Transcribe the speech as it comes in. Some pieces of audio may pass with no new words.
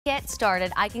Get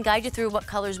started, I can guide you through what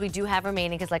colors we do have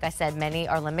remaining because, like I said, many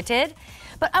are limited.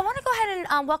 But I want to go ahead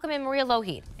and welcome in Maria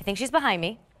Lougheed. I think she's behind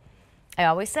me. I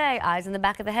always say eyes in the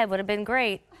back of the head would have been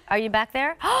great. Are you back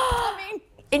there?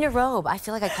 In your robe. I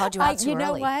feel like I called you out too early. You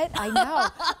know what? I know.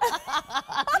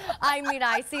 I mean,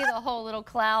 I see the whole little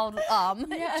cloud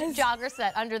jogger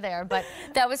set under there, but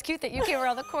that was cute that you came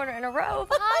around the corner in a robe.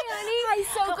 Hi, honey. Hi,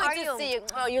 so good to see you.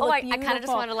 Oh, you look beautiful. I kind of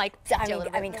just want to like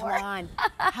I mean, come on.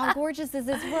 How gorgeous is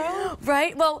this robe?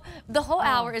 Right? Well, the whole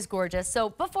hour is gorgeous.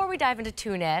 So before we dive into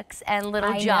tunics and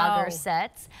little jogger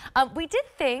sets, we did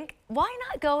think, why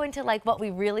not go into like what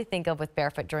we really think of with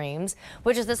Barefoot Dreams,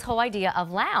 which is this whole idea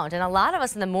of lounge. And a lot of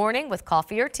us in the morning with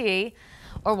coffee or tea,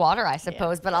 or water, I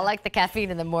suppose, but I like the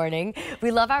caffeine in the morning.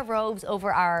 We love our robes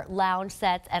over our lounge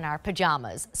sets and our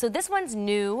pajamas. So this one's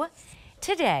new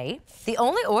today. The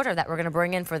only order that we're going to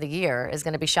bring in for the year is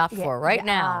going to be shopped for right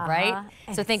now, right?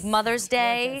 So think Mother's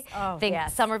Day, think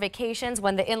summer vacations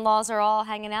when the in-laws are all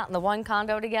hanging out in the one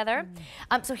condo together.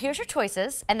 So here's your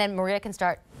choices, and then Maria can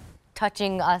start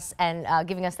touching us and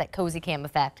giving us that cozy cam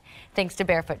effect thanks to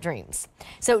Barefoot Dreams.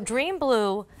 So Dream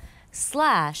Blue /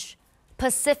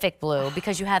 Pacific Blue,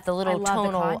 because you have the little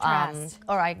tonal,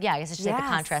 I guess I should say the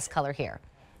contrast color here.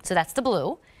 So that's the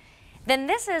blue. Then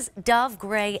this is Dove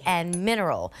Gray and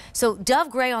Mineral. So Dove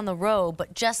Gray on the robe,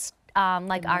 but just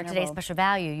like our today's special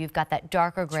value, you've got that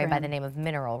darker gray by the name of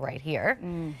Mineral right here.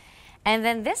 And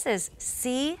then this is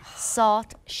Sea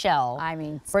Salt Shell. I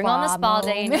mean, bring on the spa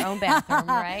day in your own bathroom,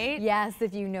 right? Yes,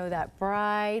 if you know that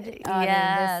bride. I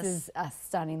mean, this is a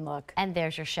stunning look. And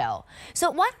there's your shell. So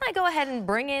why don't I go ahead and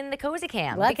bring in the Cozy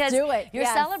Cam? Let's do it. You're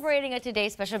celebrating a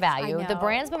today's special value. The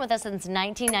brand's been with us since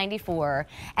 1994.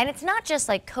 And it's not just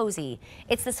like cozy.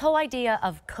 It's this whole idea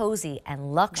of cozy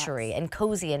and luxury and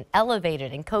cozy and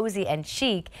elevated and cozy and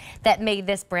chic that made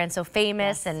this brand so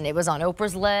famous. And it was on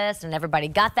Oprah's list and everybody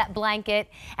got that blanket.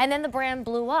 And then the brand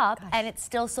blew up, and it's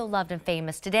still so loved and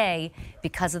famous today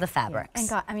because of the fabrics.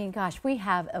 And I mean, gosh, we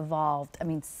have evolved, I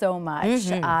mean, so much,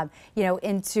 you know,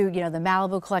 into, you know, the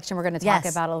Malibu collection we're going to talk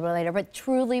about a little bit later, but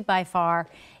truly by far,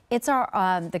 it's our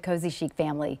the CozyChic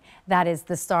family that is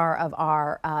the star of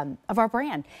our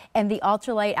brand. And the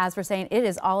ultralight, as we're saying, it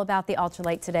is all about the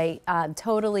ultralight today,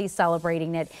 totally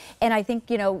celebrating it. And I think,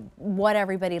 you know, what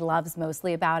everybody loves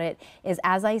mostly about it is,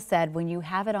 as I said, when you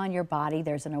have it on your body,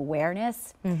 there's an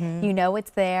awareness. You know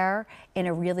it's there in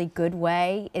a really good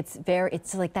way. It's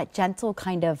like that gentle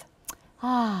kind of,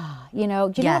 you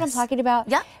know what I'm talking about?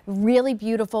 Yeah. Really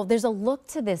beautiful. There's a look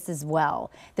to this as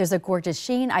well. There's a gorgeous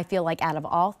sheen. I feel like out of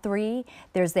all three,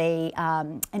 there's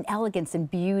an elegance and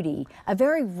beauty, a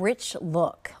very rich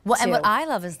look. Well, and what I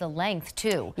love is the length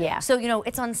too. Yeah. So, you know,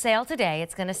 it's on sale today.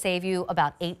 It's going to save you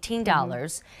about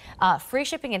 $18. Free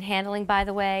shipping and handling, by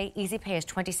the way. Easy pay is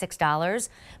 $26.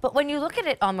 But when you look at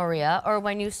it on Maria, or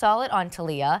when you saw it on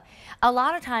Talia, a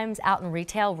lot of times out in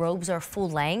retail, robes are full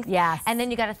length. Yes. And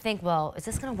then you got to think, well, is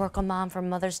this going to work on Mom for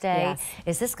Mother's Day?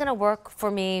 Is this going to work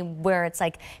for me where it's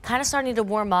like kind of starting to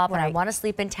warm up and I want to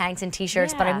sleep in tanks and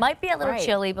t-shirts, but I might be a little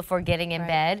chilly before getting in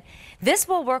bed? This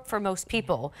will work for most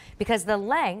people because the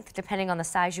length, depending on the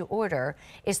size you order,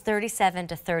 is 37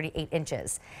 to 38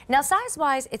 inches. Now,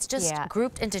 size-wise, it's just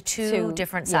grouped into two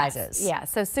different sizes. Yeah,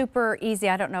 so super easy.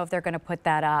 I don't know if they're going to put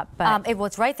that up, but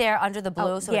it's right there under the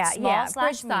blue, so it's small /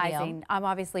 medium. Sizing. I'm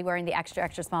obviously wearing the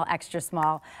extra small, extra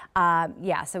small.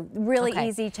 Yeah, so really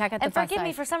easy. Check out the And forgive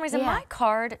me, for some reason, my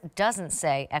card doesn't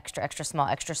say extra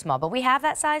small, but we have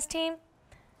that size, team?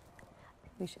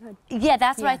 We should. Yeah,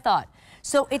 that's what I thought.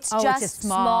 So it's just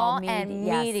small and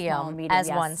medium as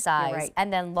one size,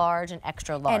 and then large and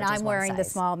extra large and I'm wearing the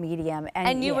small, medium.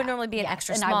 And you would normally be an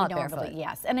extra small Barefoot.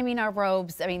 Yes, and I mean, our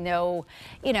robes, I mean, no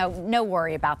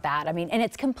worry about that. I mean, and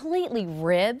it's completely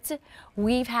ribbed.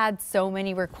 We've had so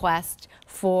many requests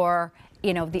for,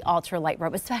 you know, the ultralight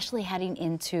robe, especially heading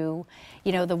into,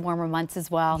 you know, the warmer months as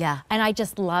well. Yeah. And I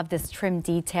just love this trim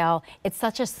detail. It's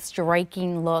such a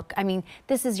striking look. I mean,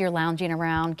 this is your lounging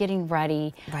around, getting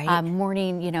ready,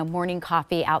 morning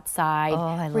coffee outside. Oh,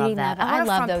 I love that. I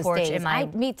love those days. In my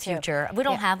future. We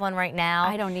don't have one right now.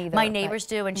 I don't either. My neighbors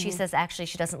do, and she says actually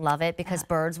she doesn't love it because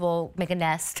birds will make a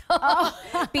nest.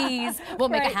 Bees will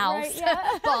make a house.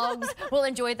 Bugs will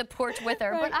enjoy the porch with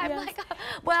her. But I'm like,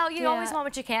 well, you always want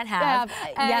what you can't have.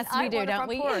 Yes, we do, don't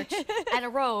we? Porch and a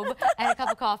robe and a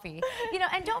cup of coffee. You know,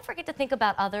 and don't forget to think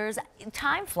about others.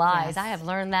 Time flies. I have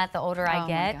learned that the older I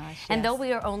get. And though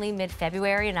we are only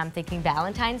mid-February and I'm thinking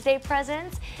Valentine's Day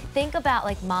presents, think about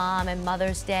like Mom and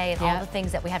Mother's Day and all the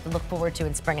things that we have to look forward to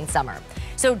in spring and summer.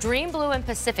 So Dream Blue and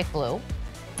Pacific Blue.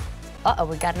 Uh-oh,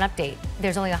 we got an update.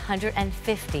 There's only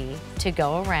 150 to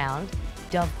go around.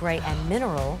 Dove Gray and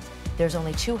Mineral. there's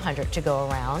only 200 to go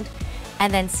around.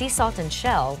 And then sea salt and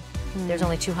shell, there's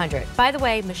only 200. By the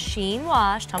way, machine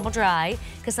wash, tumble dry,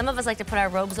 because some of us like to put our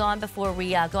robes on before we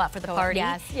go out for the party.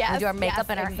 Yes, we do our makeup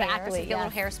and our hair. exactly, So you get a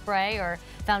little hairspray or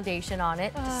foundation on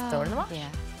it. Just throw it in the wash. Yeah.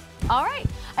 All right.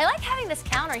 I like having this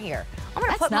counter here. I'm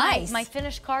going to put my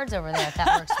finished cards over there if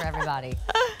that works for everybody.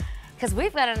 Because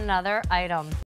we've got another item.